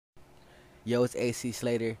Yo, it's AC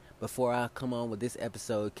Slater. Before I come on with this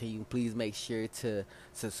episode, can you please make sure to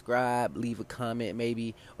subscribe, leave a comment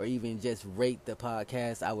maybe, or even just rate the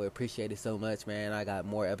podcast? I would appreciate it so much, man. I got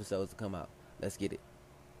more episodes to come out. Let's get it.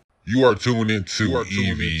 You are tuned into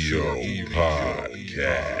EVO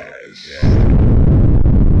Podcast.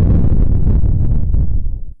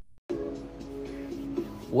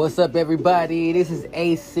 What's up, everybody? This is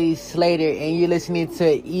AC Slater, and you're listening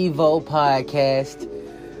to Evo Podcast.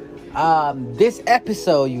 This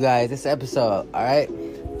episode, you guys, all right,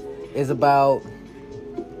 is about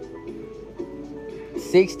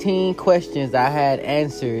 16 questions I had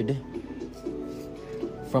answered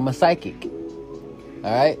from a psychic.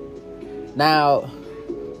 All right. Now,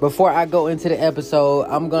 before I go into the episode,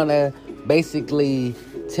 I'm gonna basically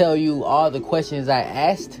tell you all the questions I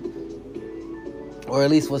asked, or at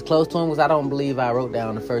least was close to them, because I don't believe I wrote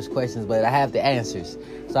down the first questions, but I have the answers.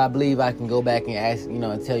 So I believe I can go back and ask,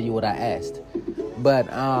 and tell you what I asked. But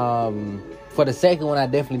for the second one, I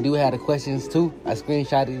definitely do have the questions too. I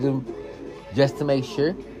screenshotted them just to make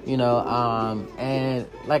sure, and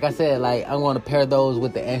like I said, I'm going to pair those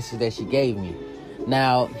with the answers that she gave me.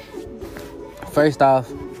 Now, first off,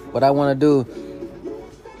 what I want to do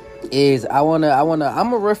is I'm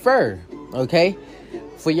gonna refer, okay?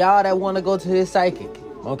 For y'all that want to go to this psychic,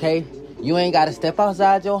 okay? You ain't got to step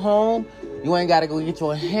outside your home. You ain't got to go get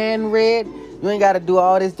your hand read. You ain't got to do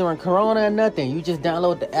all this during Corona or nothing. You just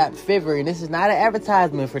download the app Fiverr, and this is not an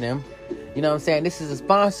advertisement for them. You know what I'm saying? This is a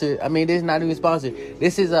sponsor. I mean, this is not even sponsored.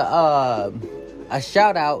 This is a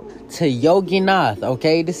shout out to Yoginath,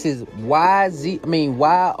 okay? This is Yoginath,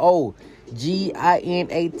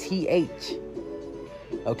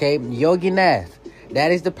 okay? Yoginath.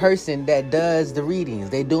 That is the person that does the readings.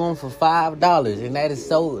 They do them for $5, and that is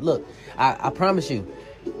so. Look, I promise you,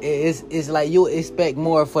 it's like you'll expect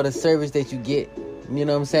more for the service that you get. You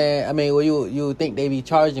know what I'm saying? I mean, well, you think they be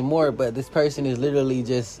charging more, but this person is literally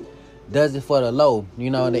just does it for the low.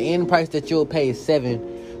 The end price that you'll pay is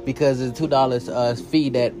 $7 because of the $2 fee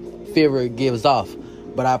that Fiverr gives off.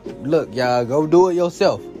 But look, y'all, go do it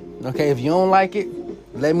yourself. Okay, if you don't like it,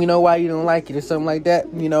 let me know why you don't like it or something like that.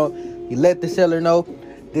 You let the seller know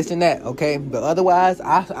this and that, okay? But otherwise,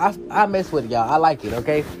 I mess with it, y'all. I like it,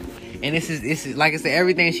 okay? And this is like I said,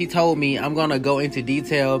 everything she told me, I'm gonna go into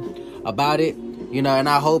detail about it, and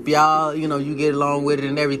I hope y'all, you get along with it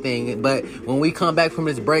and everything. But when we come back from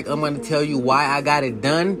this break, I'm gonna tell you why I got it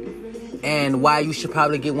done and why you should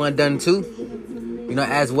probably get one done too,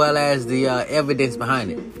 as well as the evidence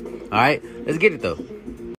behind it. All right, let's get it though.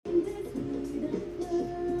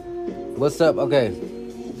 What's up? Okay.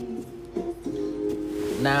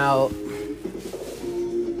 Now,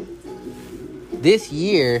 this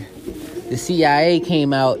year, the CIA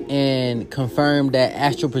came out and confirmed that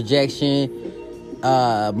astral projection,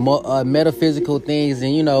 metaphysical things,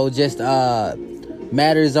 and, just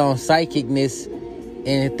matters on psychicness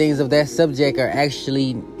and things of that subject are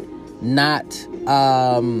actually not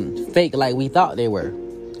fake like we thought they were,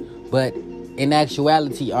 but in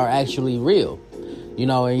actuality are actually real.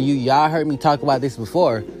 And y'all heard me talk about this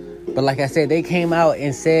before. But like I said, they came out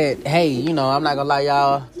and said, hey, I'm not gonna lie,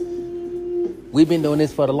 y'all. We've been doing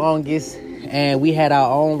this for the longest, and we had our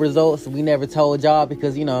own results. We never told y'all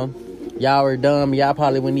because, y'all were dumb. Y'all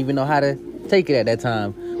probably wouldn't even know how to take it at that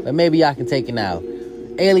time. But maybe y'all can take it now.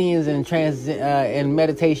 Aliens and and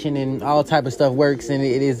meditation and all type of stuff works, and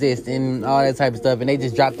it exists, and all that type of stuff, and they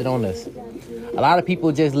just dropped it on us. A lot of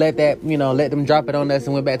people just let them drop it on us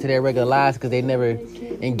and went back to their regular lives because they never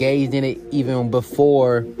engaged in it even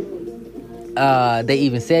before they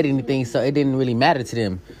even said anything, so it didn't really matter to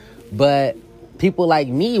them. But people like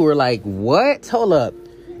me were like, what? Hold up.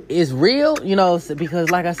 It's real?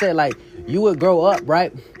 Because like I said, you would grow up,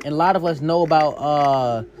 right? And a lot of us know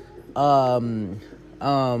about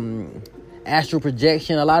astral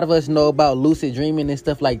projection. A lot of us know about lucid dreaming and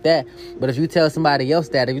stuff like that. But if you tell somebody else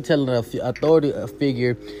that, if you tell an authority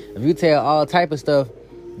figure, if you tell all type of stuff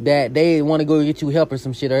that they want to go get you help or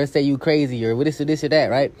some shit, or say you crazy or this or that,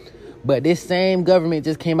 right? But this same government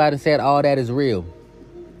just came out and said all that is real.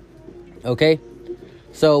 Okay?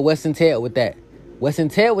 So what's entailed with that? What's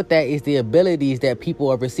entailed with that is the abilities that people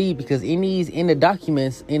are received, because in the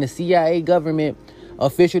documents, in the CIA government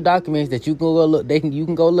official documents that you can go look, you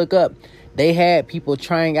can go look up, they had people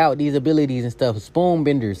trying out these abilities and stuff, spoon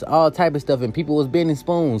benders, all type of stuff, and people was bending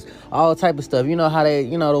spoons, all type of stuff. You know how they,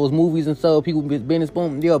 those movies and stuff, people bending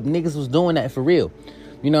spoons, niggas was doing that for real.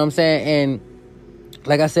 You know what I'm saying? And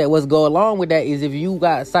like I said, what's go along with that is if you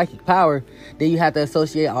got psychic power, then you have to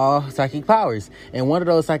associate all psychic powers. And one of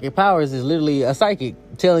those psychic powers is literally a psychic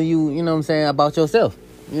telling you, about yourself.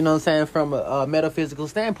 From a metaphysical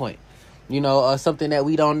standpoint. something that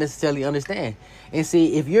we don't necessarily understand. And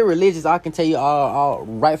see, if you're religious, I can tell you all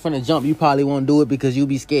right from the jump, you probably won't do it because you'll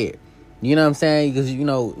be scared. You know what I'm saying?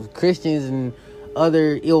 Because, Christians and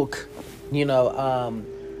other ilk,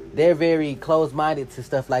 they're very close-minded to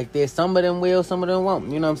stuff like this. Some of them will, some of them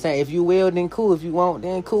won't. You know what I'm saying? If you will, then cool. If you won't,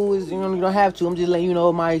 then cool. You don't have to. I'm just letting you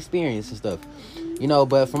know my experience and stuff.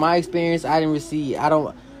 But from my experience, I don't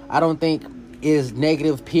think it's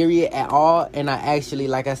negative, period, at all. And I actually,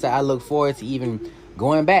 like I said, I look forward to even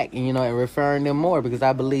going back and, and referring them more, because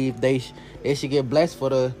I believe they should get blessed for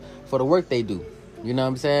the work they do. You know what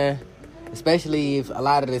I'm saying? Especially if a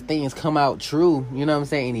lot of the things come out true, you know what I'm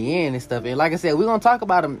saying, in the end and stuff. And like I said, we're going to talk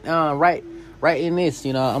about them right in this.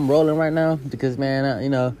 I'm rolling right now because,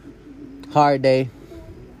 man, hard day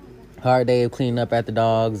of cleaning up after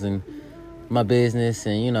dogs and my business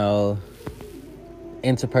and,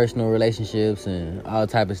 interpersonal relationships and all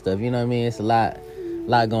type of stuff. You know what I mean? It's a lot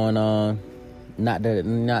going on. Not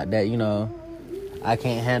that, I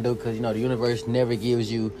can't handle, because the universe never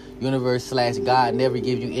gives you, /God never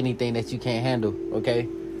gives you anything that you can't handle. Okay,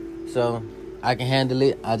 so I can handle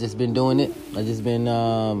it. I just been doing it. I just been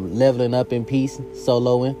leveling up in peace,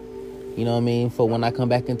 soloing. You know what I mean, for when I come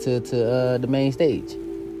back into the main stage.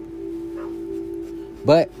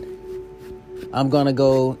 But I'm gonna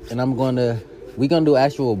go and we're gonna do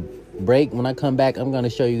actual break. When I come back, I'm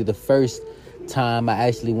gonna show you the first time I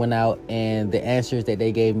actually went out and the answers that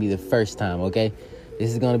they gave me the first time. Okay,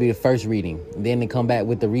 this is going to be the first reading, then to come back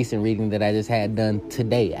with the recent reading that I just had done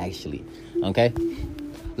today, actually. Okay,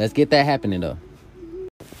 let's get that happening though.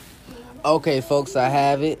 Okay, folks, I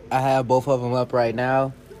have both of them up right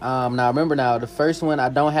now. Now remember, the first one, I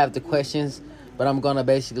don't have the questions, but I'm gonna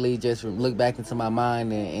basically just look back into my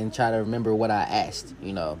mind and try to remember what I asked,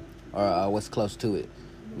 or what's close to it.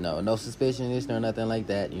 No suspicion, or nothing like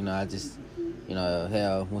that. I just,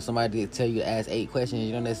 hell, when somebody tell you to ask 8 questions,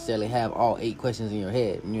 you don't necessarily have all 8 questions in your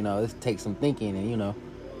head. It takes some thinking, and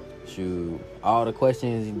shoot, all the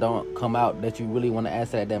questions don't come out that you really want to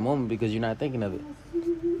answer at that moment because you're not thinking of it.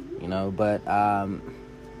 But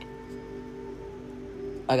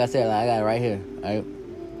like I said, I got it right here. All right,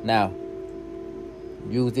 now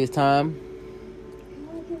use this time.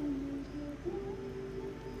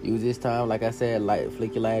 Like I said,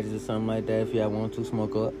 flick your lighters or something like that if y'all want to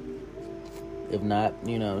smoke up. If not,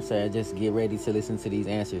 just get ready to listen to these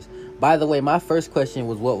answers. By the way, my first question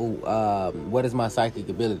was what is my psychic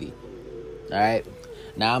ability? All right.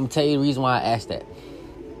 Now I'm gonna tell you the reason why I asked that.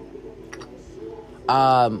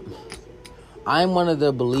 I'm one of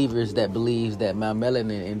the believers that believes that my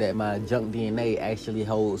melanin and that my junk DNA actually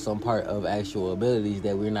holds some part of actual abilities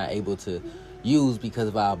that we're not able to use because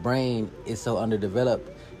of our brain is so underdeveloped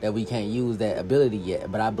that we can't use that ability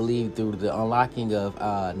yet. But I believe through the unlocking of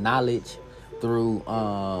knowledge, through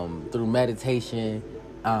meditation,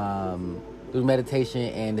 and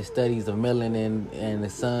the studies of melanin and the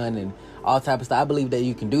sun and all type of stuff, I believe that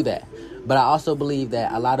you can do that. But I also believe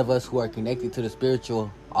that a lot of us who are connected to the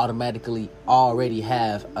spiritual automatically already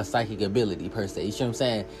have a psychic ability per se. You see what I'm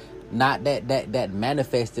saying? Not that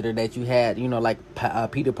manifested or that you had, like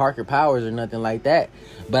Peter Parker powers or nothing like that.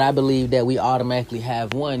 But I believe that we automatically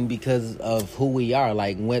have one because of who we are,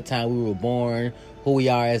 like what time we were born, who we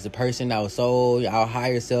are as a person, our soul, our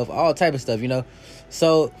higher self, all type of stuff,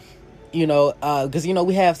 So, because,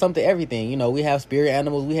 we have something, everything, we have spirit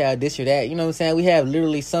animals, we have this or that, you know what I'm saying? We have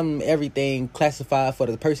literally everything classified for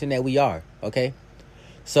the person that we are, okay?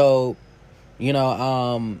 So,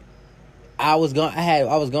 I was going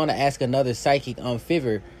to ask another psychic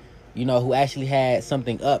figure, who actually had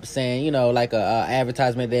something up saying, like a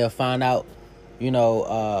advertisement, they'll find out,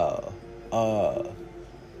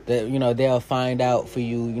 that, they'll find out for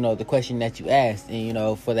you, the question that you asked.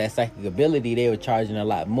 And, for that psychic ability, they were charging a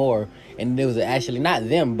lot more. And it was actually not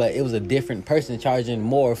them, but it was a different person charging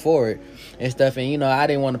more for it and stuff. And, I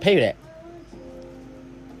didn't want to pay that.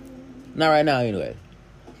 Not right now, anyway.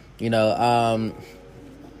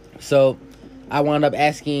 So I wound up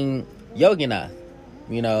asking Yoginath,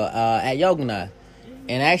 at Yoginath.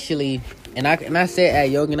 And actually, and I said at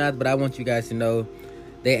Yoginath, but I want you guys to know,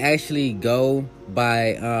 they actually go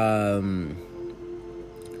by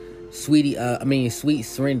Sweet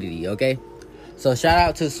Serenity, okay? So shout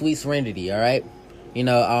out to Sweet Serenity, all right?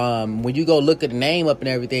 When you go look at the name up and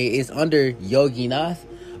everything, it's under Yoginath,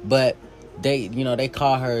 but they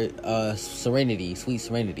call her Serenity, Sweet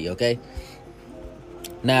Serenity, okay?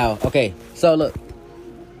 Now, okay, so look.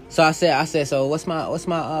 So I said, so what's my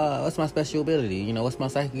special ability? What's my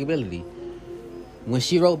psychic ability? When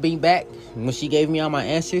she wrote me back, when she gave me all my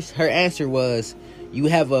answers, her answer was, you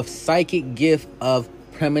have a psychic gift of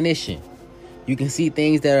premonition. You can see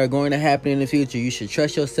things that are going to happen in the future. You should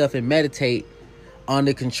trust yourself and meditate on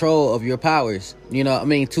the control of your powers.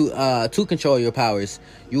 To control your powers,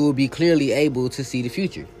 you will be clearly able to see the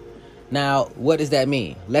future. Now, what does that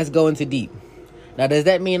mean? Let's go into deep. Now, does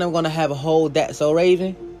that mean I'm going to have a whole That's So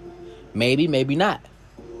Raven? Maybe, maybe not.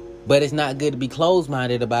 But it's not good to be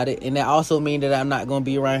closed-minded about it. And that also means that I'm not going to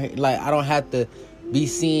be around here. Like, I don't have to be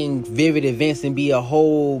seeing vivid events and be a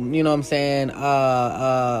whole, you know what I'm saying,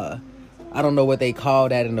 I don't know what they call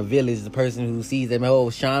that in the village, the person who sees them,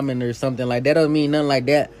 shaman or something like that. Doesn't mean nothing like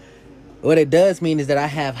that. What it does mean is that I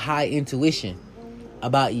have high intuition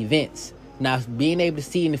about events. Now, being able to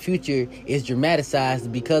see in the future is dramatized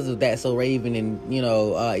because of That's So Raven and,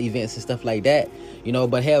 events and stuff like that.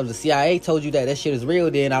 But hell, the CIA told you that shit is real,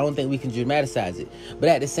 then I don't think we can dramatize it. But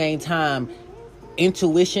at the same time,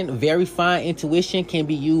 intuition, very fine intuition, can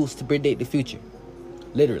be used to predict the future.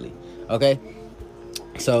 Literally. Okay?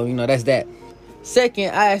 So, that's that.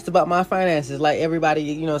 Second, I asked about my finances like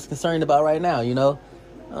everybody, is concerned about right now, I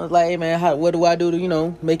was like, hey, man, what do I do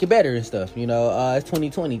to, make it better and stuff? It's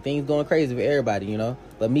 2020. Things going crazy for everybody,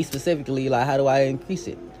 But me specifically, like, how do I increase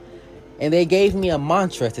it? And they gave me a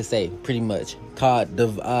mantra to say, pretty much, called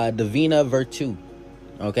Divina Virtue,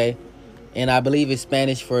 okay? And I believe it's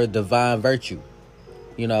Spanish for divine virtue,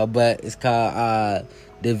 but it's called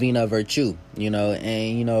Divina Virtue,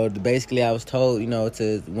 and, basically I was told,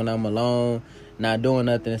 to when I'm alone, not doing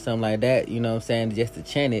nothing or something like that, just to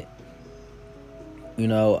chant it,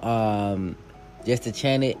 just to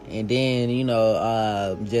chant it, and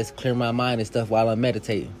then, just clear my mind and stuff while I'm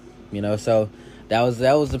meditating, so that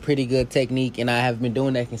was a pretty good technique, and I have been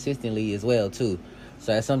doing that consistently as well, too.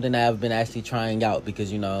 So that's something that I've been actually trying out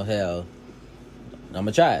because, hell, I'm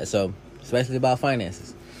gonna try it, so, especially about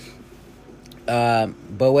finances. But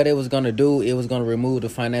what it was going to do, it was going to remove the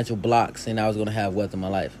financial blocks, and I was going to have wealth in my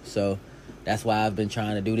life. So that's why I've been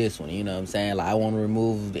trying to do this one, you know what I'm saying? Like, I want to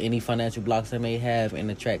remove any financial blocks I may have and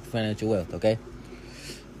attract financial wealth, okay?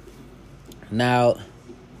 Now,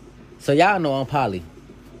 so y'all know I'm poly,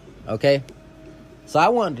 okay? So I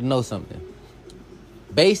wanted to know something.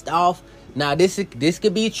 Based off, now this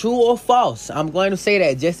could be true or false. I'm going to say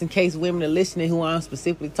that just in case women are listening who I'm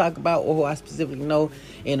specifically talking about or who I specifically know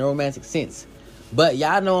in a romantic sense. But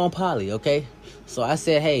y'all know I'm poly, okay? So I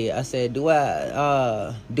said, do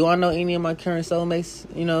I know any of my current soulmates?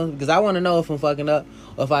 Because I want to know if I'm fucking up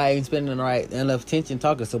or if I ain't spending the right enough attention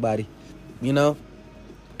talking to somebody,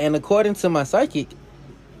 And according to my psychic,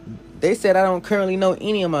 they said I don't currently know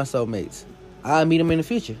any of my soulmates. I'll meet them in the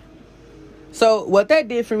future. So what that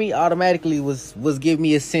did for me automatically was give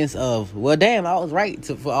me a sense of, well, damn, I was right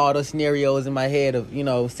for all those scenarios in my head of,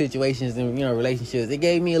 situations and, relationships. It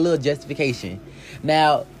gave me a little justification.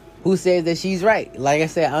 Now, who says that she's right? Like I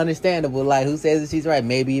said, understandable. Like, who says that she's right?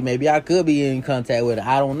 Maybe I could be in contact with her.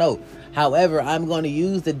 I don't know. However, I'm going to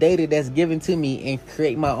use the data that's given to me and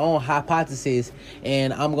create my own hypothesis,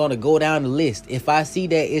 and I'm going to go down the list. If I see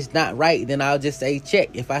that it's not right, then I'll just say check.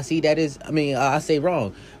 If I see that I'll say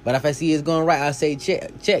wrong. But if I see it's going right, I'll say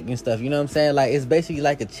check and stuff. You know what I'm saying? Like, it's basically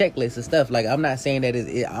like a checklist of stuff. Like, I'm not saying that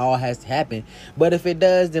it all has to happen. But if it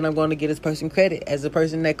does, then I'm going to give this person credit as the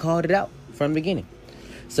person that called it out from the beginning.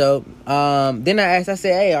 So, then I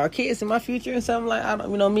said, hey, are kids in my future and something like,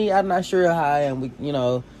 I'm not sure how I am.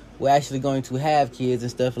 We're actually going to have kids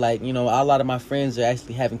and stuff like, a lot of my friends are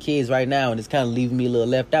actually having kids right now, and it's kind of leaving me a little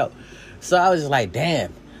left out. So I was just like,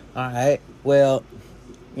 damn, all right, well,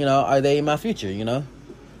 are they in my future,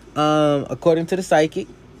 According to the psychic,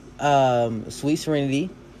 Sweet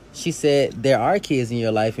Serenity, she said there are kids in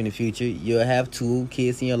your life in the future. You'll have 2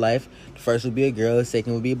 kids in your life. The first will be a girl, the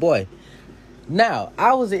second will be a boy. Now,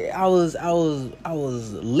 I was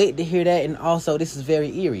lit to hear that, and also this is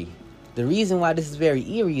very eerie. The reason why this is very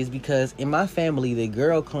eerie is because in my family, the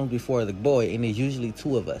girl comes before the boy, and there's usually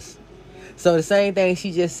 2 of us. So the same thing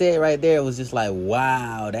she just said right there was just like,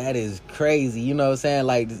 wow, that is crazy. You know what I'm saying?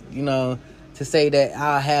 Like, to say that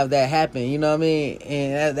I'll have that happen, you know what I mean?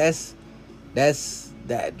 And that's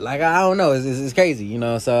that. Like, I don't know, it's crazy,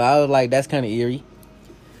 So I was like, that's kind of eerie.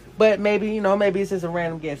 But maybe, maybe it's just a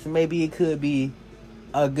random guess, and maybe it could be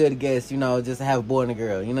a good guess, just to have a boy and a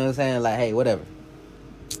girl. You know what I'm saying? Like, hey, whatever.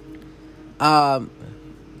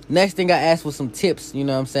 Next thing I asked was some tips, you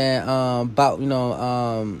know what I'm saying, about,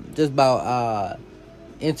 just about,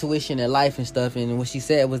 intuition and life and stuff. And what she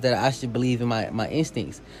said was that I should believe in my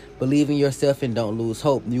instincts. Believe in yourself and don't lose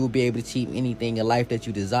hope. You will be able to achieve anything in life that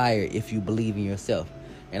you desire if you believe in yourself.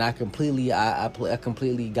 And I completely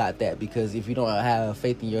got that, because if you don't have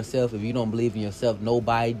faith in yourself, if you don't believe in yourself,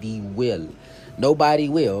 nobody will,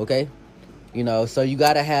 okay? You know, so you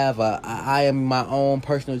gotta have I am my own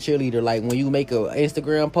personal cheerleader. Like, when you make an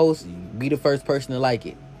Instagram post, be the first person to like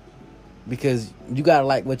it. Because you gotta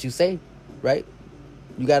like what you say, right?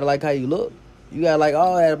 You gotta like how you look. You gotta like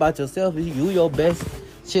all that about yourself. You your best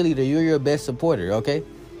cheerleader. You're your best supporter, okay?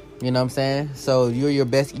 You know what I'm saying? So you're your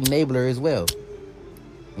best enabler as well.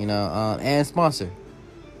 You know, and sponsor.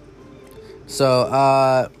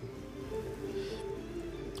 So,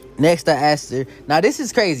 next I asked her. Now, this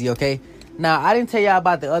is crazy, okay? Now, I didn't tell y'all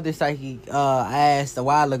about the other psychic I asked a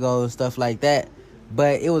while ago and stuff like that.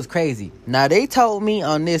 But it was crazy. Now, they told me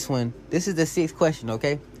on this one, this is the 6th question,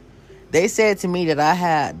 okay? They said to me that I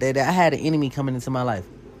had an enemy coming into my life.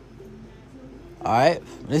 Alright?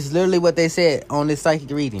 This is literally what they said on this psychic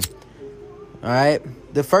reading. Alright?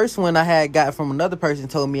 The first one I had got from another person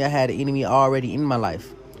told me I had an enemy already in my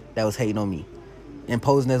life that was hating on me and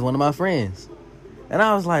posing as one of my friends. And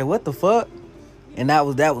I was like, what the fuck? And that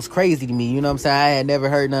was crazy to me. You know what I'm saying? I had never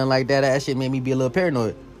heard nothing like that. That shit made me be a little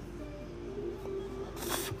paranoid.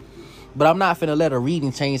 But I'm not finna let a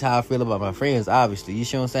reading change how I feel about my friends, obviously. You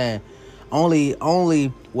see what I'm saying?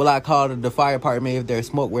 Only will I call the fire department if there's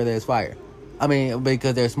smoke where there's fire. I mean,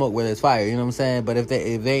 because there's smoke where there's fire. You know what I'm saying? But if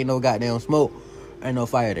there ain't no goddamn smoke, ain't no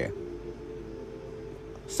fire there.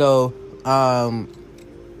 So,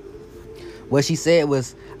 what she said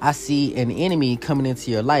was, I see an enemy coming into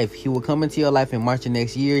your life. He will come into your life in March of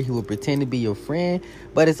next year. He will pretend to be your friend,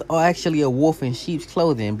 but it's actually a wolf in sheep's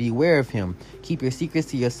clothing. Beware of him. Keep your secrets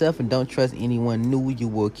to yourself and don't trust anyone new. You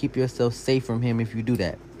will keep yourself safe from him if you do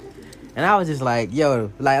that. And I was just like,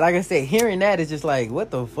 yo, like I said, hearing that is just like, what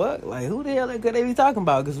the fuck? Like, who the hell could they be talking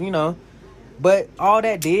about? Because, you know, but all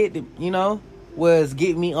that did, you know, was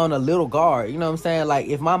get me on a little guard. You know what I'm saying? Like,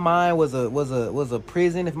 if my mind was a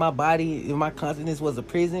prison, if my consciousness was a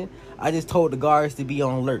prison, I just told the guards to be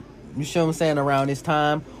on alert. You see what I'm saying? Around this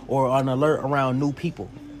time, or on alert around new people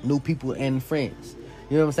and friends.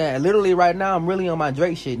 You know what I'm saying? Literally right now, I'm really on my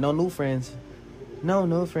Drake shit. No new friends. No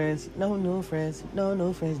new friends. No new friends. No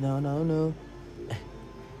new friends. No.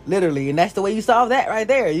 Literally, and that's the way you solve that right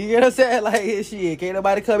there. You get what I'm saying? Like, shit, can't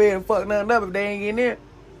nobody come in and fuck nothing up if they ain't getting there.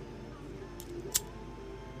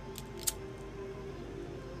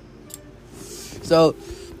 So,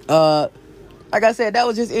 like I said, that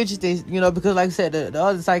was just interesting, you know, because like I said, the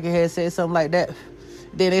other psychic had said something like that.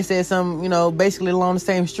 Then they said something, you know, basically along the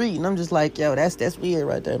same street, and I'm just like, yo, that's weird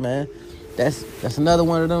right there, man. That's another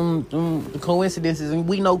one of them coincidences, and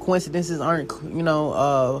we know coincidences aren't, you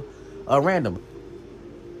know, random.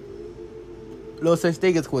 No such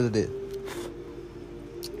thing as coincidence.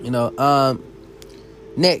 You know,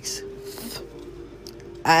 next,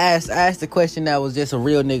 I asked a question that was just a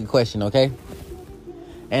real nigga question, okay?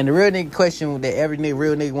 And the real nigga question that every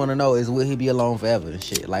real nigga want to know is, will he be alone forever and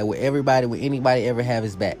shit? Like, will anybody ever have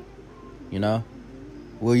his back? You know?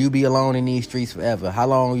 Will you be alone in these streets forever? How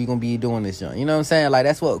long are you going to be doing this, young? You know what I'm saying? Like,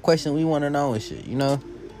 that's what question we want to know and shit, you know?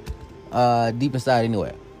 Deep inside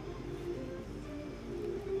anyway.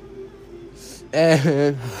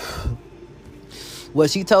 And what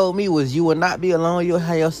she told me was, you will not be alone. You'll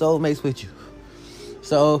have your soulmates with you.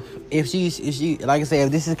 So, if she, like I said,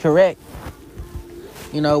 if this is correct,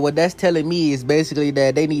 you know, what that's telling me is basically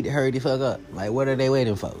that they need to hurry the fuck up. Like, what are they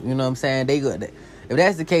waiting for? You know what I'm saying? They good. If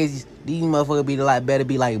that's the case, these motherfuckers better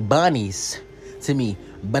be like bunnies to me.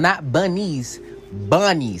 But not bunnies.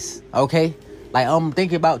 Bunnies. Okay? Like, I'm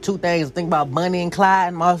thinking about two things. I'm thinking about Bunny and Clyde.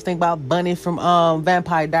 And I'm also thinking about Bunny from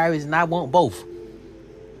Vampire Diaries. And I want both.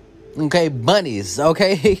 Okay? Bunnies.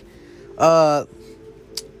 Okay?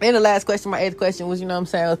 And the last question, my 8th question, was, you know what I'm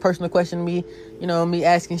saying, it was a personal question to me. You know, me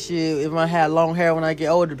asking shit if I had long hair when I get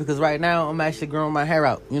older, because right now I'm actually growing my hair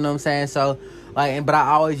out. You know what I'm saying? So, like, but I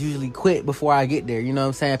always usually quit before I get there. You know what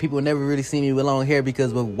I'm saying? People never really see me with long hair,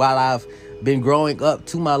 because while I've been growing up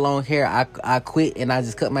to my long hair, I quit and I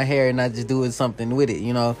just cut my hair and I just do something with it,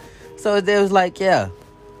 you know? So it was like, yeah,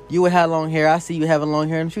 you would have long hair. I see you having long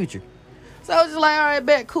hair in the future. So I was just like, all right,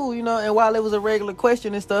 bet, cool, you know? And while it was a regular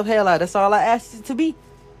question and stuff, hell, that's all I asked it to be.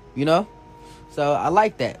 You know, so I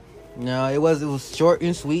like that. You know, it was short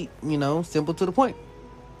and sweet. You know, simple to the point.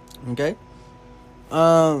 Okay.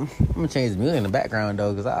 I'm gonna change the music in the background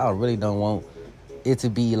though, because I really don't want it to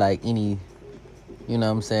be like any, you know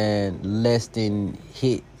what I'm saying, less than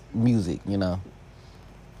hit music. You know.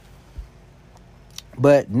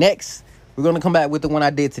 But next, we're gonna come back with the one I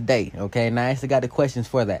did today. Okay, and I actually got the questions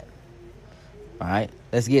for that. All right,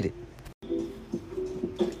 let's get it.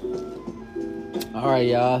 Alright,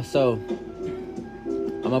 y'all, so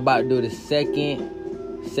I'm about to do the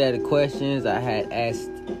second set of questions I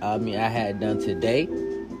had done today.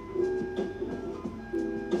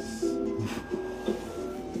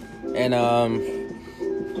 And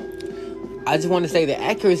I just want to say the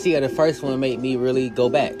accuracy of the first one made me really go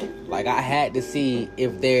back. Like, I had to see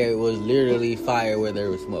if there was literally fire where there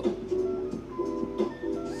was smoke.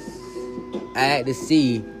 I had to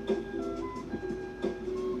see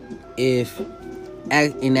if,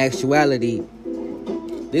 in actuality,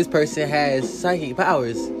 this person has psychic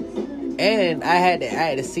powers. And I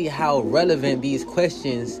had to see how relevant these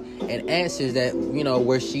questions and answers that,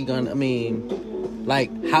 where she gonna,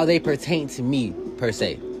 like, how they pertain to me, per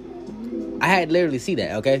se. I had to literally see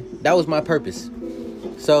that, okay? That was my purpose.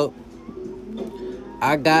 So,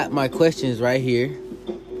 I got my questions right here,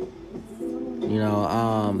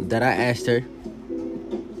 that I asked her.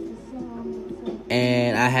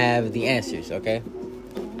 And I have the answers, okay?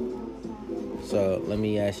 So, let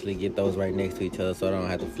me actually get those right next to each other so I don't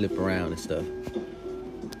have to flip around and stuff.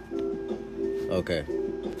 Okay.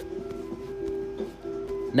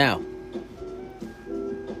 Now,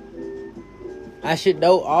 I should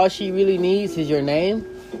know all she really needs is your name,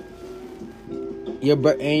 your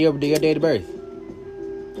date of birth.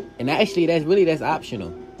 And actually, that's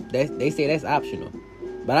optional. They say that's optional.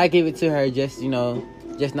 But I give it to her just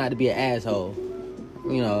not to be an asshole.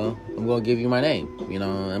 I'm going to give you my name,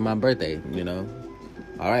 and my birthday,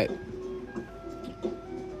 All right.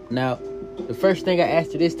 Now, the first thing I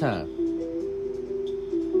asked her this time,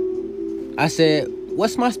 I said,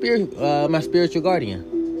 what's my spiritual guardian?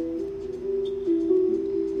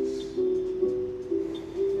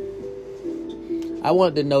 I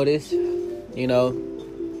wanted to know this,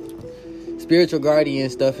 spiritual guardian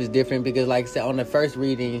stuff is different because, like I said, on the first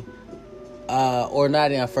reading, or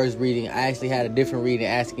not in our first reading, I actually had a different reading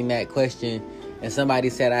asking that question, and somebody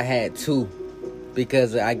said I had two,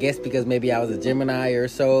 because maybe I was a Gemini or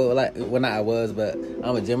so, not I was, but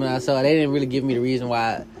I'm a Gemini, so they didn't really give me the reason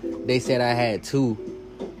why they said I had two,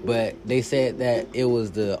 but they said that it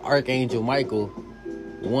was the Archangel Michael,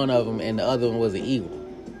 one of them, and the other one was an eagle.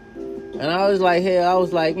 And I was like,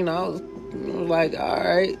 all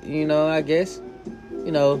right, I guess,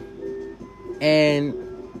 and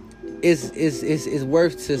it's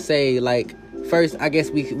worth to say, like, first, I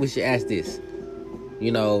guess we should ask this,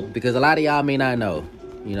 because a lot of y'all may not know,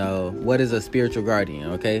 what is a spiritual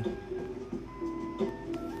guardian, okay?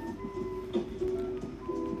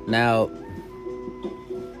 Now,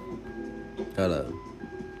 hold up.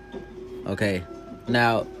 Okay,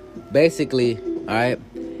 now, basically, all right,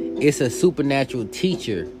 it's a supernatural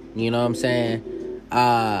teacher,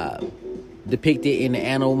 depicted in the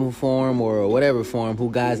animal form or whatever form,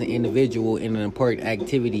 who guides an individual in an important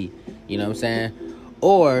activity,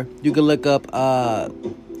 or you can look up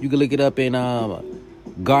it up in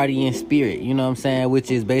guardian spirit,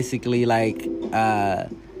 which is basically like a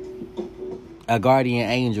guardian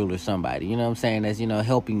angel or somebody, that's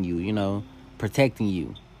helping you, protecting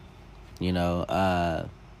you,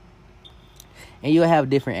 and you'll have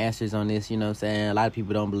different answers on this, A lot of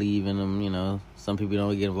people don't believe in them, Some people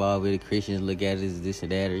don't get involved with it. Christians look at it as this or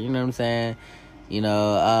that, or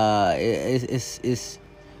it's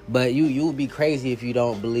but you would be crazy if you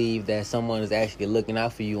don't believe that someone is actually looking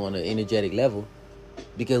out for you on an energetic level,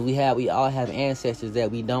 because we all have ancestors that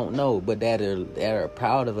we don't know, but that are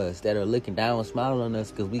proud of us, that are looking down, smiling on us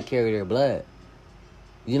because we carry their blood.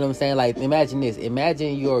 Like, imagine this.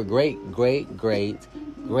 Imagine your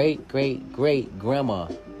great-great-great-great-great-grandma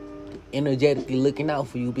energetically looking out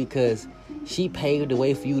for you because she paved the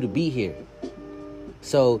way for you to be here.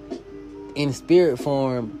 So, in spirit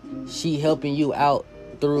form, she helping you out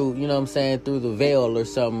through, through the veil or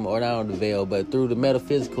something, or not the veil, but through the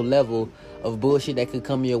metaphysical level of bullshit that could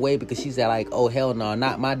come your way, because she said, like, oh, hell no,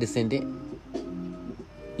 not my descendant.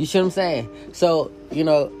 You see what I'm saying? So,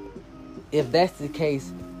 if that's the case,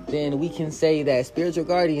 then we can say that spiritual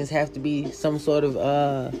guardians have to be some sort of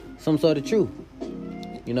truth,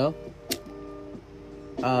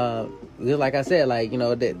 Just like I said,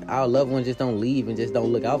 that our loved ones just don't leave and just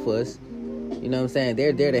don't look out for us.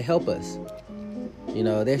 They're there to help us.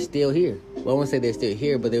 They're still here. Well, I won't say they're still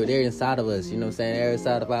here, but they're inside of us. They're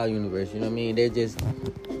inside of our universe. They're just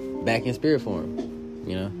back in spirit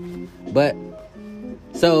form. But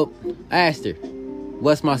so I asked her,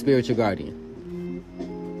 "What's my spiritual guardian?"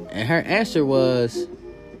 And her answer was,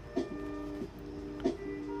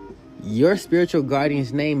 "Your spiritual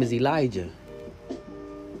guardian's name is Elijah."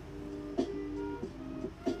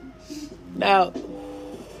 Now,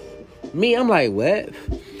 me, I'm like, what?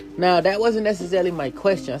 Now, that wasn't necessarily my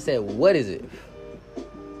question. I said, what is it?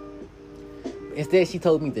 Instead, she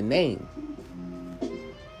told me the name.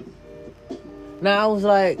 Now, I was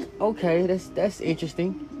like, okay, that's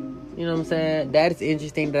interesting. That is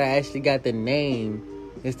interesting that I actually got the name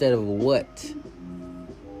instead of what.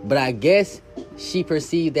 But I guess she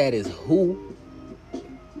perceived that as who,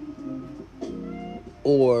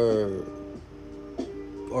 or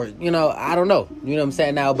I don't know. You know what I'm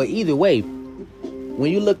saying now? But either way,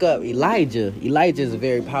 when you look up Elijah is a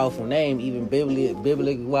very powerful name, even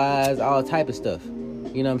biblically wise, all type of stuff.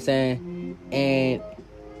 You know what I'm saying? And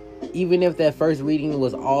even if that first reading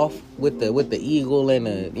was off with the eagle and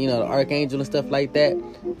the archangel and stuff like that,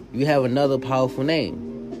 you have another powerful name.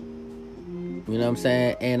 You know what I'm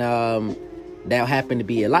saying? And that happened to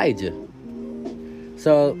be Elijah.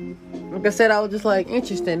 So, like I said, I was just like,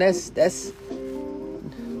 interesting. That's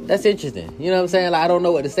interesting. You know what I'm saying? Like, I don't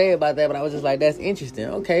know what to say about that, but I was just like, that's interesting.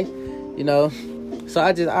 Okay. So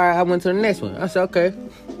I went to the next one. I said, okay.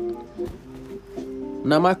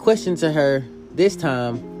 Now, my question to her this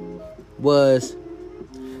time was,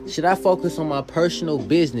 should I focus on my personal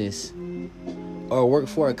business or work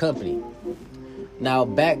for a company? Now,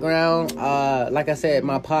 background, like I said,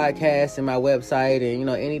 my podcast and my website and,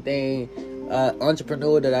 anything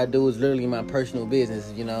entrepreneur that I do is literally my personal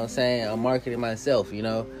business. You know what I'm saying? I'm marketing myself,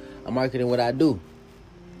 I'm marketing what I do.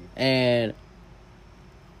 And,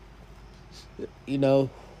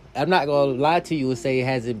 I'm not going to lie to you and say it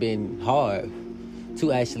hasn't been hard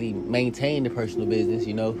to actually maintain the personal business,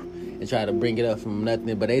 and try to bring it up from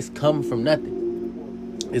nothing. But it's come from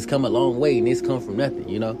nothing. It's come a long way, and it's come from nothing,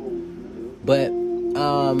 But,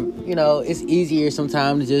 it's easier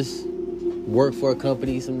sometimes to just work for a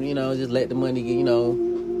company, just let the money get,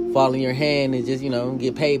 fall in your hand and just,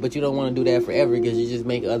 get paid. But you don't want to do that forever because you just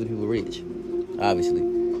make other people rich, obviously.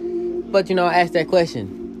 But, I asked that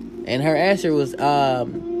question, and her answer was,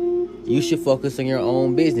 you should focus on your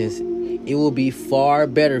own business. It will be far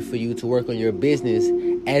better for you to work on your business,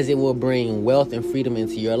 as it will bring wealth and freedom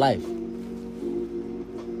into your life.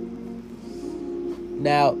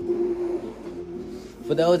 Now,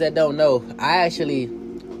 for those that don't know, I actually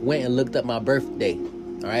went and looked up my birthday,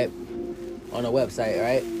 all right, on a website, all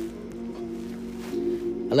right?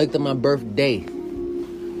 I looked up my birthday.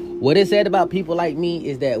 What it said about people like me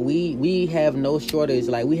is that we have no shortage.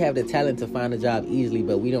 Like, we have the talent to find a job easily,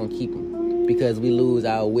 but we don't keep them because we lose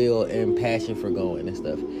our will and passion for going and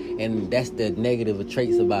stuff. And that's the negative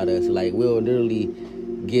traits about us. Like, we'll literally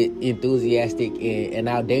get enthusiastic, and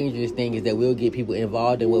our dangerous thing is that we'll get people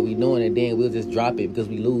involved in what we're doing, and then we'll just drop it because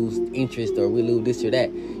we lose interest or we lose this or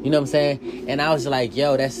that. You know what I'm saying? And I was like,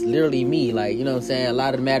 yo, that's literally me. Like, you know what I'm saying? A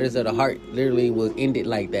lot of matters of the heart literally was ended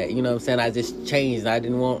like that. You know what I'm saying? I just changed. I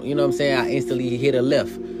didn't want, you know what I'm saying? I instantly hit a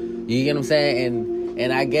left. You get what I'm saying?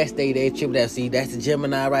 And I guess they attribute that. See, that's the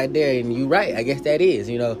Gemini right there. And you're right. I guess that is,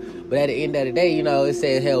 But at the end of the day, it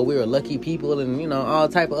says, hell, we're lucky people and, all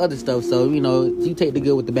type of other stuff. So, you take the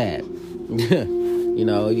good with the bad.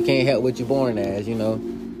 You can't help what you're born as,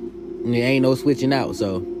 And there ain't no switching out.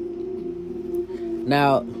 So,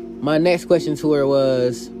 now, my next question to her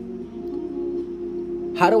was,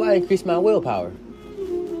 how do I increase my willpower?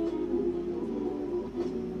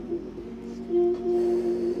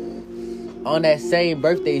 On that same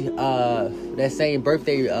birthday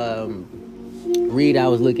read I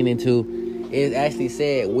was looking into, it actually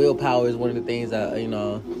said willpower is one of the things that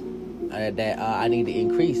I need to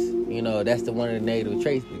increase. That's one of the negative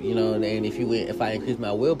traits. And if I increase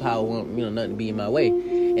my willpower, nothing be in my way.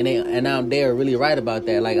 And they're really right about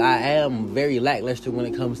that. Like, I am very lackluster when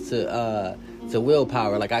it comes to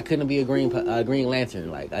willpower. Like, I couldn't be a Green Lantern.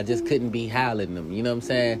 Like, I just couldn't be howling them. You know what I'm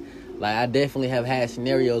saying? Like, I definitely have had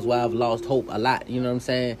scenarios where I've lost hope a lot. You know what I'm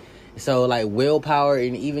saying? So, like, willpower,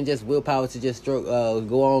 and even just willpower to just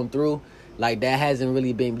go on through, like, that hasn't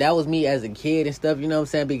really been... That was me as a kid and stuff, you know what I'm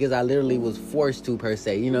saying? Because I literally was forced to, per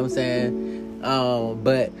se, you know what I'm saying?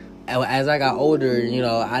 But as I got older,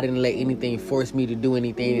 I didn't let anything force me to do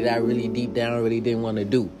anything that I really deep down really didn't want to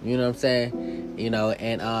do. You know what I'm saying? And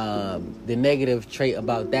the negative trait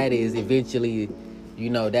about that is eventually,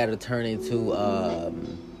 that'll turn into...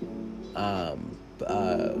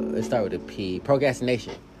 let's start with a P.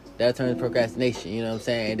 Procrastination. That'll turn into procrastination, you know what I'm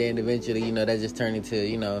saying? And then eventually, that just turn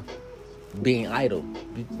into, being idle,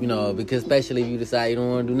 because especially if you decide you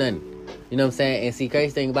don't want to do nothing. You know what I'm saying? And see,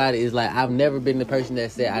 crazy thing about it is, like, I've never been the person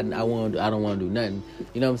that said I don't want to do nothing.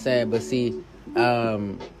 You know what I'm saying? But see,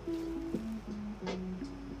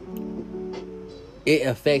 it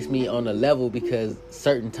affects me on a level because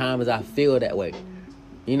certain times I feel that way.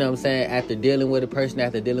 You know what I'm saying? After dealing with a person,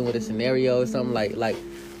 after dealing with a scenario or something,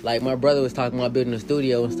 like my brother was talking about building a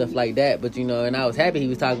studio and stuff like that. But, and I was happy he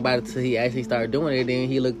was talking about it until he actually started doing it. Then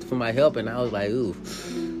he looked for my help, and I was like, ooh,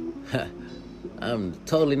 I'm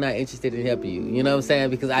totally not interested in helping you. You know what I'm saying?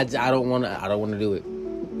 Because I don't want to do it.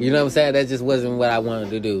 You know what I'm saying? That just wasn't what I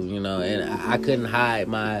wanted to do, and I couldn't hide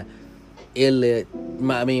my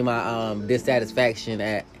my dissatisfaction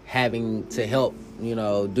at having to help,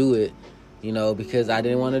 do it, because I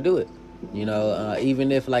didn't want to do it.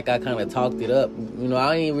 Even if like I kind of talked it up,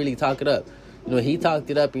 I ain't really talk it up. He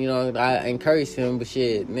talked it up, I encouraged him, but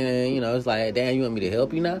shit, man, it's like, damn, you want me to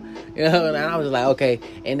help you now? And I was like, okay.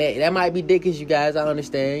 And that might be dickish, you guys, I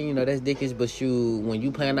understand, that's dickish, but when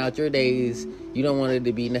you plan out your days, you don't want it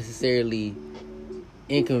to be necessarily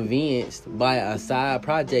inconvenienced by a side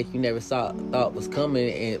project you never thought was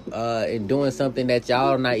coming, and doing something that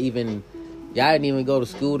y'all didn't even go to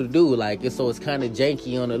school to do, so it's kind of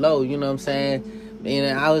janky on the low, you know what I'm saying?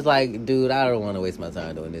 And I was like, dude, I don't want to waste my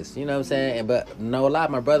time doing this. You know what I'm saying? But no lie,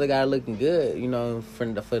 my brother got it looking good,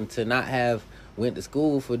 for to not have went to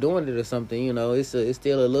school for doing it or something, it's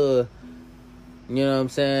still a little, you know what I'm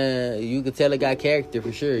saying? You could tell it got character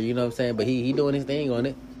for sure, you know what I'm saying? But he doing his thing on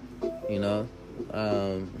it,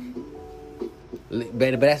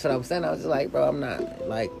 But that's what I was saying. I was just like, bro, I'm not,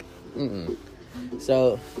 like,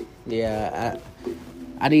 So, yeah,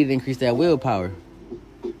 I need to increase that willpower.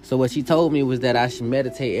 So what she told me was that I should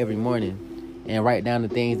meditate every morning and write down the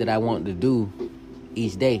things that I want to do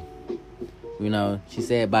each day. She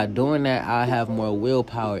said by doing that, I'll have more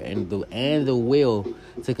willpower and the will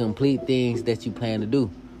to complete things that you plan to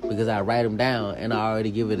do, because I write them down and I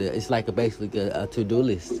already give it it's like basically a to-do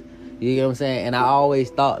list. You know what I'm saying? And I always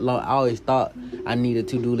thought I need a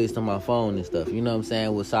to-do list on my phone and stuff. You know what I'm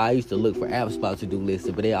saying? So I used to look for apps about to-do lists,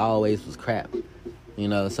 but it always was crap.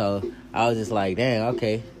 So I was just like, damn,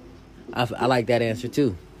 okay. I like that answer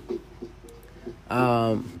too.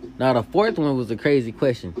 Now the fourth one was a crazy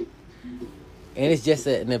question. And it's just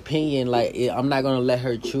an opinion, like, I'm not going to let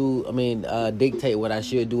her dictate what I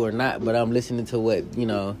should do or not, but I'm listening to what,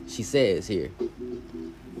 she says here.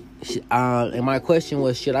 And my question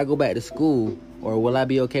was, should I go back to school or will I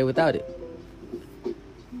be okay without it?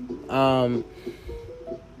 Her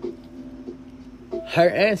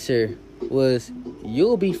answer was,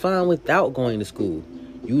 you'll be fine without going to school.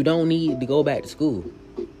 You don't need to go back to school.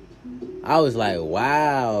 I was like,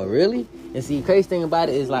 wow, really? And see, the crazy thing about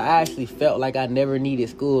it is, like, I actually felt like I never needed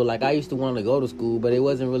school. Like, I used to want to go to school, but it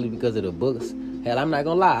wasn't really because of the books. Hell, I'm not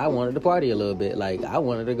gonna lie, I wanted to party a little bit. Like, I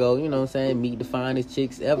wanted to go, meet the finest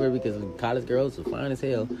chicks ever, because college girls are fine as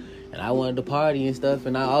hell. And I wanted to party and stuff,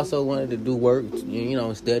 and I also wanted to do work,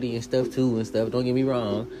 study and stuff too and stuff. Don't get me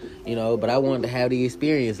wrong, but I wanted to have the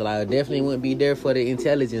experience. Like, I definitely wouldn't be there for the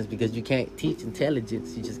intelligence, because you can't teach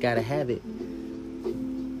intelligence. You just gotta have it.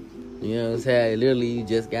 You know what I'm saying? Literally, you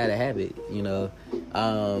just gotta have it,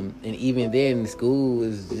 and even then, school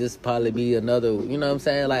is just probably be another, you know what I'm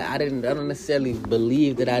saying? Like, I don't necessarily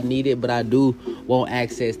believe that I need it, but I do want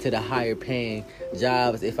access to the higher paying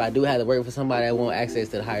jobs. If I do have to work for somebody, I want access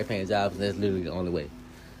to the higher paying jobs. That's literally the only way.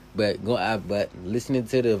 But listening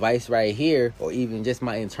to the advice right here, or even just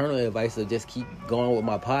my internal advice of just keep going with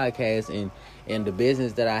my podcast and the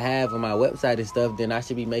business that I have on my website and stuff, then I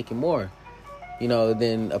should be making more,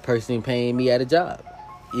 than a person paying me at a job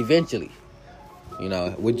eventually,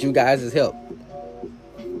 with you guys' help.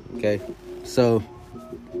 Okay. So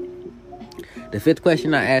the fifth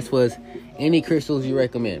question I asked was, any crystals you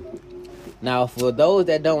recommend? Now, for those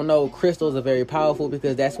that don't know, crystals are very powerful,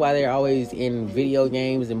 because that's why they're always in video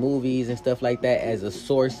games and movies and stuff like that as a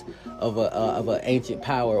source of a ancient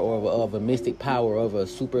power, or of a mystic power, or of a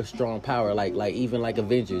super strong power, like even like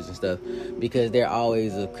Avengers and stuff, because they're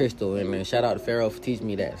always a crystal. And shout out to Pharaoh for teaching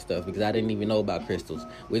me that stuff, because I didn't even know about crystals,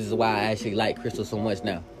 which is why I actually like crystals so much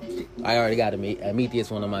now. I already got a Amethyst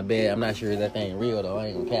one on my bed. I'm not sure if that thing real though. I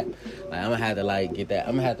ain't gonna cap. Like, I'm gonna have to get that.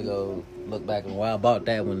 I'm gonna have to go look back and why I bought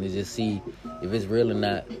that one to just see if it's real or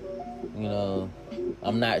not.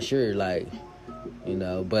 I'm not sure.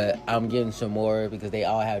 But I'm getting some more, because they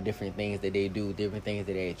all have different things that they do, different things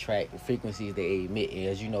that they attract, frequencies they emit. And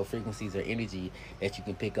as you know, frequencies are energy that you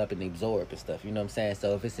can pick up and absorb and stuff. You know what I'm saying?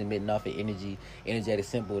 So if it's emitting off of energetic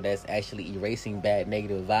symbol that's actually erasing bad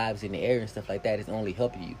negative vibes in the air and stuff like that, it's only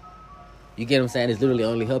helping you. You get what I'm saying? It's literally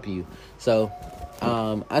only helping you. So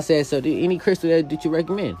I said, so any crystal that you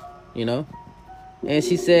recommend? And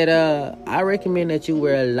she said, I recommend that you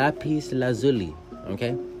wear lapis lazuli.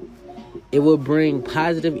 Okay. It will bring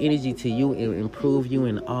positive energy to you and improve you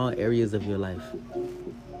in all areas of your life.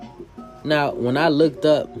 Now, when I looked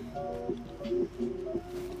up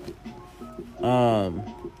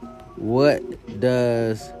what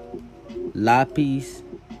does lapis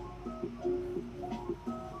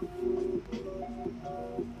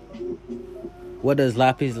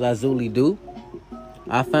lazuli do,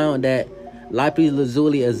 I found that lapis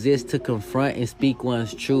lazuli exists to confront and speak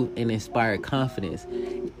one's truth and inspire confidence.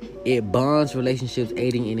 It bonds relationships,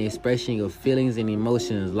 aiding in the expression of feelings and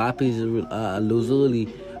emotions. Lapis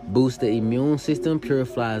lazuli boosts the immune system,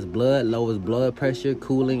 purifies blood, lowers blood pressure,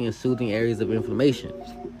 cooling and soothing areas of inflammation.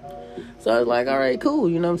 So I was like, all right, cool.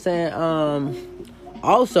 You know what I'm saying?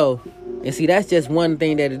 Also, and see, that's just one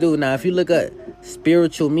thing that it do. Now, if you look at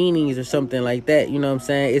spiritual meanings or something like that, you know what I'm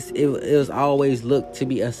saying, it was always looked to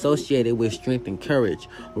be associated with strength and courage,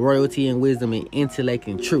 royalty and wisdom, and intellect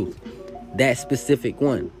and truth. That specific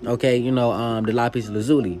one, okay, you know, the lapis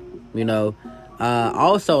lazuli, you know.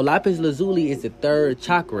 Also, lapis lazuli is the third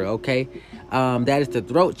chakra, okay. That is the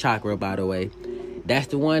throat chakra, by the way. That's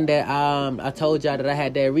the one that I told y'all that I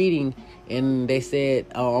had that reading, and they said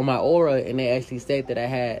on my aura, and they actually said that I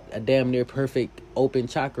had a damn near perfect open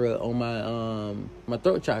chakra on my my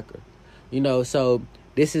throat chakra, you know. So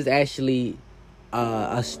this is actually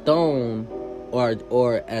a stone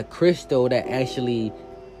or a crystal that actually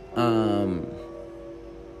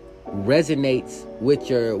resonates with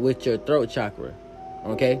your throat chakra,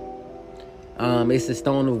 okay. It's a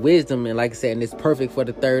stone of wisdom, and like I said, and it's perfect for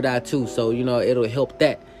the third eye too, so you know it'll help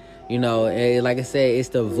that, you know. And like I said, it's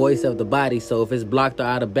the voice of the body, so if it's blocked or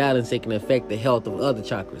out of balance, it can affect the health of other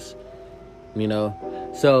chakras, you know.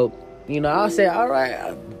 So you know, I'll say, all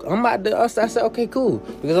right, I'm about to, I said, okay, cool,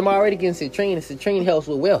 because I'm already getting citrine, and citrine helps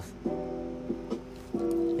with wealth.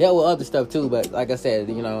 Yeah, with other stuff too, but like I said,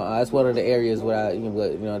 you know, that's one of the areas where I, you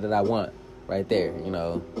know, that I want right there, you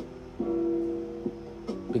know.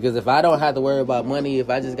 Because if I don't have to worry about money, if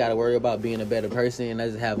I just got to worry about being a better person, and I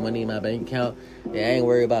just have money in my bank account, and I ain't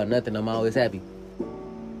worried about nothing, I'm always happy.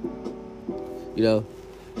 You know,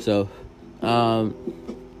 so,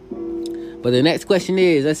 but the next question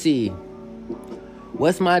is, let's see,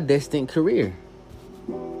 what's my destined career?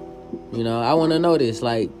 You know, I want to know this,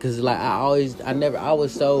 like, cause like I was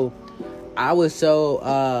so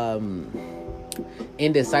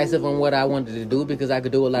indecisive on what I wanted to do, because I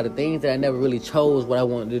could do a lot of things that I never really chose what I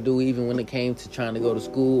wanted to do, even when it came to trying to go to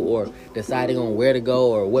school or deciding on where to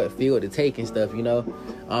go or what field to take and stuff, you know.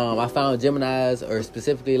 I found Geminis, or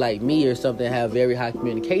specifically like me or something, have very high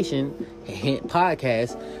communication, hint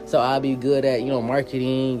podcast, so I'll be good at, you know,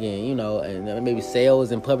 marketing and, you know, and maybe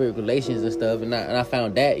sales and public relations and stuff, and I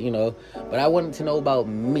found that, you know. But I wanted to know about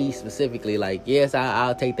me specifically, like, yes,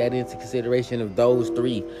 I'll take that into consideration of those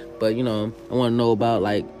three, but, you know, I want to know about,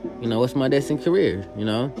 like, you know, what's my destined career, you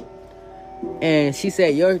know. And she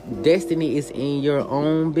said, your destiny is in your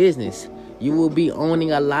own business. You will be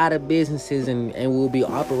owning a lot of businesses and will be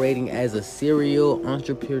operating as a serial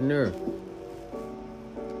entrepreneur.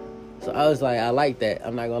 So I was like, I like that.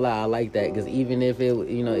 I'm not gonna lie, I like that, because even if it,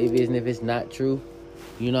 you know, even if it's not true,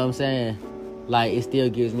 you know what I'm saying, like, it still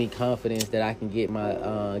gives me confidence that I can get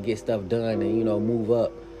my get stuff done and, you know, move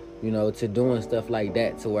up, you know, to doing stuff like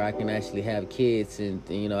that, to where I can actually have kids and,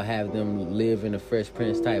 you know, have them live in a Fresh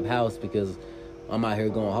Prince type house, because I'm out here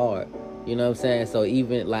going hard. You know what I'm saying? So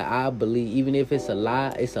even, like, I believe, even if it's a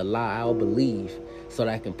lie, I'll believe, so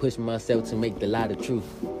that I can push myself to make the lie the truth.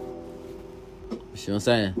 You see what I'm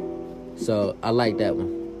saying? So I like that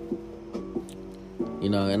one. You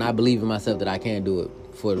know, and I believe in myself that I can do it,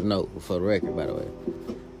 for the record, by the way.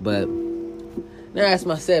 But now that's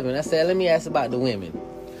my 7. I said, let me ask about the women.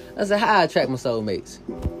 I said, how I attract my soulmates?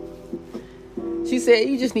 She said,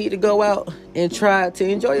 you just need to go out and try to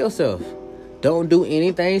enjoy yourself. Don't do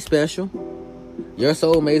anything special. Your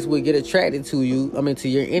soulmates will get attracted to you, to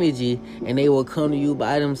your energy, and they will come to you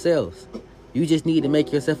by themselves. You just need to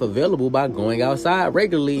make yourself available by going outside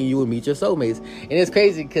regularly, and you will meet your soulmates. And it's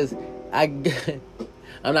crazy, because I'm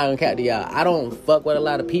not gonna cap to y'all, I don't fuck with a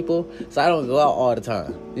lot of people, so I don't go out all the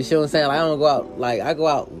time. You see what I'm saying? Like, I don't go out, like, I go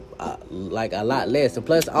out like a lot less. And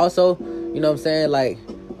plus, also, you know what I'm saying, like,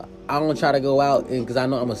 I don't try to go out because I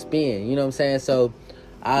know I'm gonna spend. You know what I'm saying? So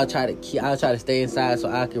I'll try to stay inside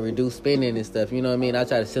so I can reduce spending and stuff. You know what I mean? I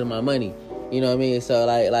try to sit on my money. You know what I mean? So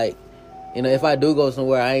like, you know, if I do go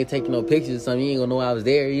somewhere, I ain't taking no pictures or something, you ain't gonna know I was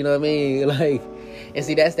there. You know what I mean? Like, and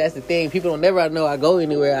see, that's the thing. People don't never know I go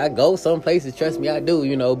anywhere. I go some places, trust me, I do,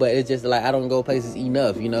 you know, but it's just like, I don't go places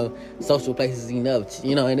enough, you know, social places enough,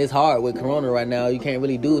 you know, and it's hard with Corona right now. You can't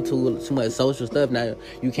really do too much social stuff now.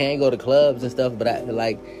 You can't go to clubs and stuff, but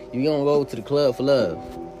you don't go to the club for love.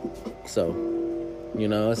 So, you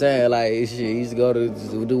know what I'm saying? Like, shit, you used to go to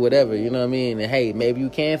do whatever, you know what I mean? And hey, maybe you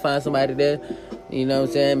can find somebody there, you know what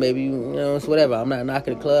I'm saying? Maybe, you know, it's whatever. I'm not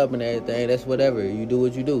knocking the club and everything. That's whatever. You do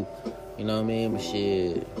what you do. You know what I mean? But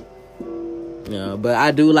shit. You know, but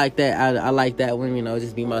I do like that. I like that one, you know,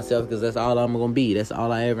 just be myself, because that's all I'm going to be. That's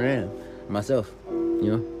all I ever am. Myself. You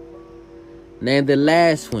know? Then the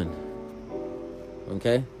last one.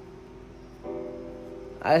 Okay?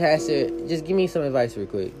 I asked her, just give me some advice real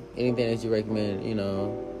quick. Anything that you recommend,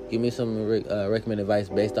 give me some recommend advice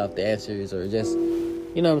based off the answers, or just,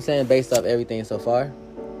 you know what I'm saying, based off everything so far.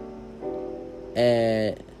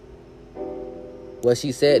 And what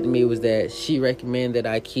she said to me was that she recommended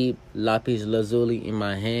I keep lapis lazuli in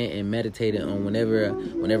my hand and meditate on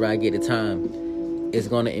whenever I get the time. It's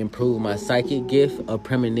going to improve my psychic gift of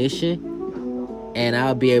premonition, and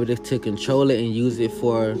I'll be able to control it and use it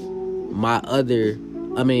for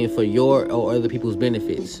for your or other people's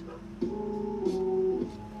benefits.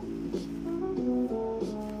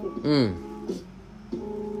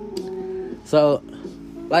 So,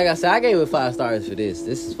 like I said, I gave it 5 stars for this.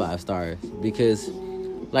 This is 5 stars because,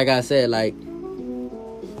 like I said, like,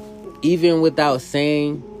 even without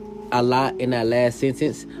saying a lot in that last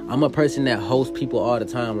sentence, I'm a person that hosts people all the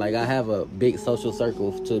time. Like, I have a big social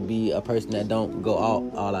circle to be a person that don't go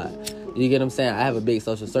all out. You get what I'm saying? I have a big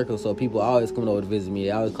social circle, so people always coming over to visit me.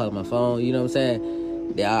 They always calling my phone. You know what I'm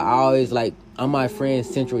saying? I always, like, I'm my friend's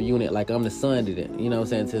central unit. Like, I'm the sun to them. You know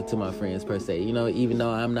what I'm saying? To my friends, per se. You know, even though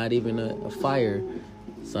I'm not even a fire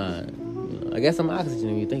sign. I guess I'm oxygen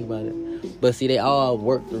when you think about it. But see, they all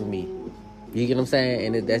work through me. You get what I'm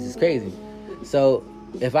saying? And that's just crazy. So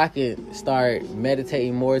if I can start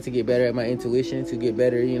meditating more to get better at my intuition, to get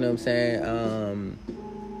better, you know what I'm saying,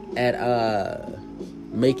 at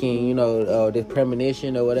making, the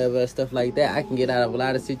premonition or whatever, stuff like that, I can get out of a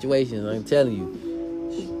lot of situations. I'm telling you.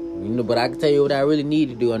 But I can tell you what I really need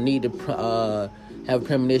to do. I need to have a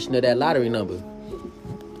premonition of that lottery number.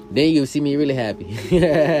 Then you'll see me really happy.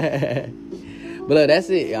 But look, that's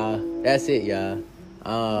it, y'all.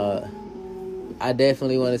 I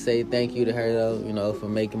definitely want to say thank you to her, though, for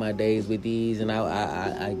making my days with these. And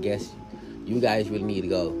I guess you guys really need to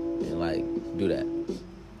go and, like, do that.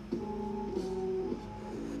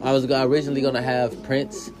 I was originally going to have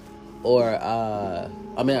Prince or,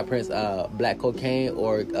 not Prince, Black Cocaine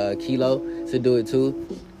or Kilo to do it, too.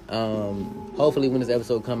 Hopefully when this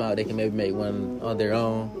episode come out, they can maybe make one on their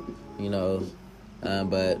own,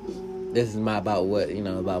 but this is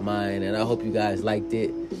about mine, and I hope you guys liked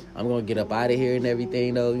it. I'm gonna get up out of here and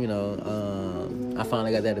everything, though. I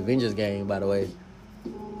finally got that Avengers game, by the way.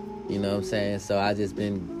 You know what I'm saying? So I just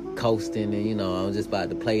been coasting, and I'm just about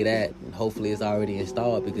to play that, and hopefully it's already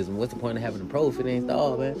installed, because what's the point of having the Pro if it ain't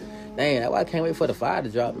installed, man? Dang, that's why I can't wait for the 5 to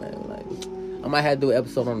drop, man. Like, I might have to do an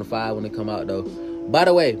episode on the 5 when it come out, though. By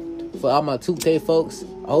the way, for all my 2K folks,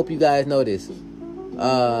 I hope you guys know this.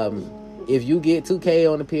 If you get 2K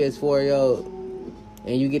on the PS4,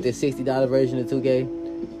 and you get the $60 version of 2K,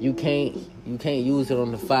 you can't use it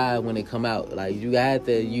on the 5 when it come out. Like, you have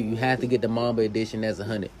to get the Mamba edition that's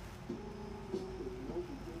 $100.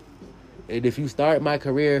 And if you start my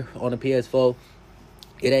career on the PS4,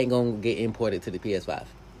 it ain't gonna get imported to the PS5.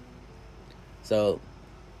 So,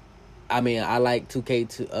 I mean, I like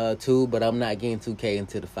 2K2, but I'm not getting 2K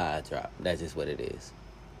until the 5 drop. That's just what it is.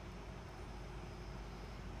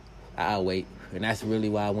 I'll wait. And that's really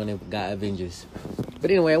why I went and got Avengers. But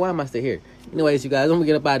anyway, why am I still here? Anyways, you guys, I'm gonna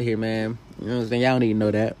get up out of here, man. You know what I'm saying? Y'all don't need to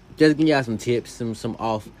know that. Just give y'all some tips, some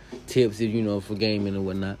off tips, for gaming and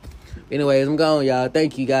whatnot. Anyways, I'm gone, y'all.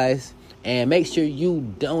 Thank you, guys. And make sure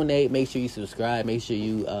you donate. Make sure you subscribe. Make sure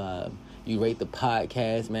you rate the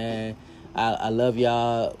podcast, man. I love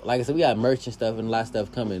y'all. Like I said, we got merch and stuff and a lot of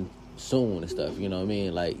stuff coming soon and stuff, you know what I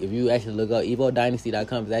mean? Like, if you actually look up,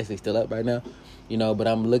 EvoDynasty.com is actually still up right now, but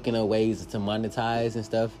I'm looking at ways to monetize and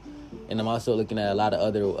stuff. And I'm also looking at a lot of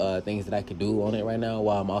other things that I could do on it right now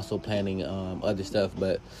while I'm also planning other stuff.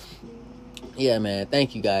 But, yeah, man,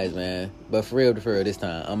 thank you guys, man. But for real, this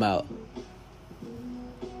time, I'm out.